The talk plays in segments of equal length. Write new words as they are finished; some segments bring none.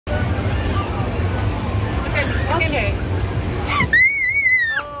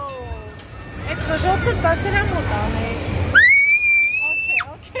stasera mutane. Okay,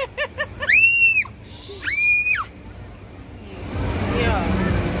 okay.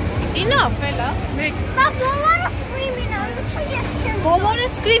 Yeah. Enough, Ella. But բոլորը screaming are. Բոլորը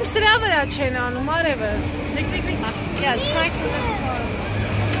scream սրա վրա չեն անում, արևս. Yeah, try to the car.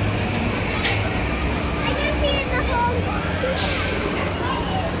 I can see it the whole.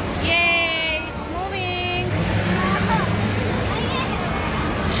 Yay, it's moving.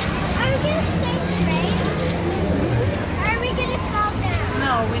 Are we gonna stay straight? Or are we gonna fall down?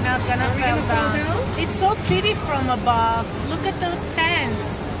 No, we're not gonna fall down. It's so pretty from above. Look at those tents.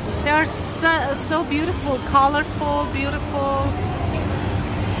 They are so beautiful, colorful, beautiful.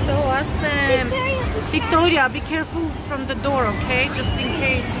 So awesome. Victoria, be careful from the door, okay? Just in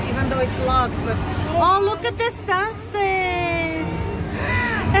case, even though it's locked. But oh, look at the sunset.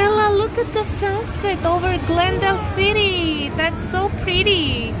 Ella, look at the sunset over Glendale City. That's so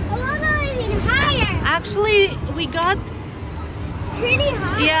pretty. Oh, we'll go even higher. Actually, we got Pretty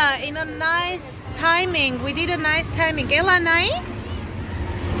high. yeah, in a nice timing. We did a nice timing. Ella, nai?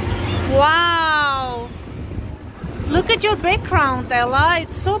 Wow. Look at your background, Ella.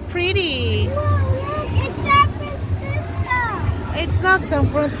 It's so pretty. Whoa, look, it's San Francisco. It's not San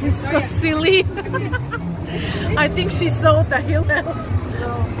Francisco, silly. I think she saw the Hilton.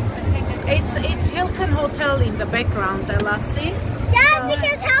 It's Hilton Hotel in the background, Ella. See? Yeah,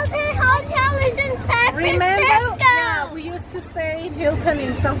 because Hilton Hotel is in San Remember? Francisco. Yeah, we used to stay in Hilton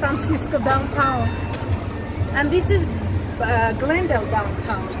in San Francisco downtown. And this is Glendale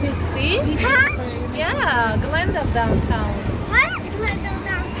downtown. See? Huh? Yeah, Glendale downtown. What is Glendale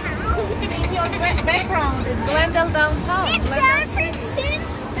downtown? In your background, it's Glendale downtown. It's San Francisco.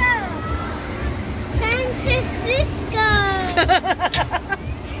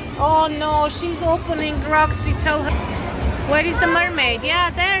 Oh no, she's opening. Roxy, tell her. Where is the mermaid? Yeah,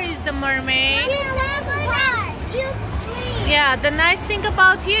 there is the mermaid. Yeah, the nice thing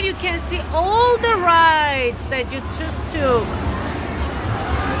about here, you can see all the rides that you just took.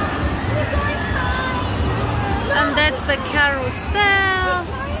 And that's the carousel.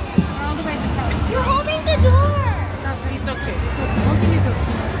 You're holding the door. It's okay.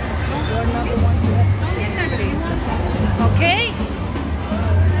 Okay.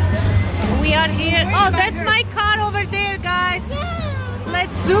 We are here. Oh, that's my car over there, guys.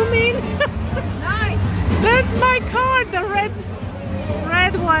 Let's zoom in. Nice. That's my car, the red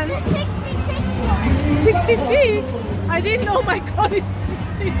one. The 66 one. 66? I didn't know my car is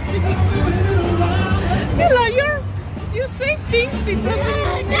 66. Ella, you say things, it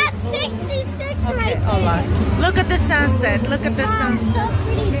doesn't. That's 66 Okay, right all right. there. Look at the sunset. Look at the Oh, sunset. it's so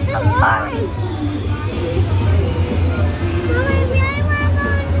pretty. It's so orange. Mom, I really want to go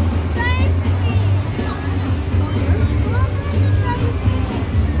on the giant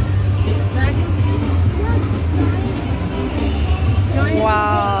swing.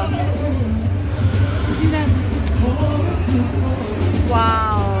 Wow.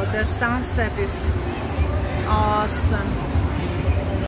 Wow, the sunset is awesome.